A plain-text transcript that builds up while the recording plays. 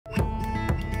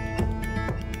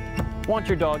Want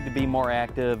your dog to be more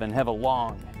active and have a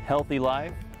long, healthy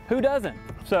life? Who doesn't?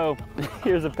 So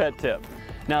here's a pet tip.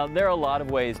 Now, there are a lot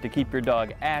of ways to keep your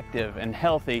dog active and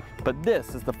healthy, but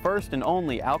this is the first and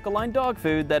only alkaline dog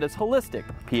food that is holistic,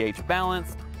 pH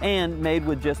balanced, and made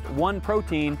with just one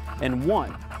protein and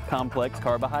one complex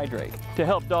carbohydrate to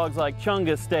help dogs like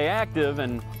Chungus stay active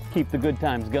and keep the good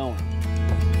times going.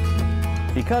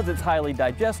 Because it's highly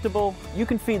digestible, you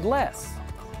can feed less.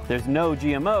 There's no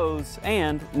GMOs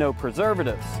and no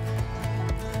preservatives.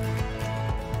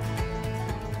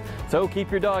 So keep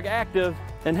your dog active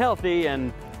and healthy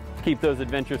and keep those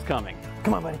adventures coming.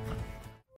 Come on, buddy.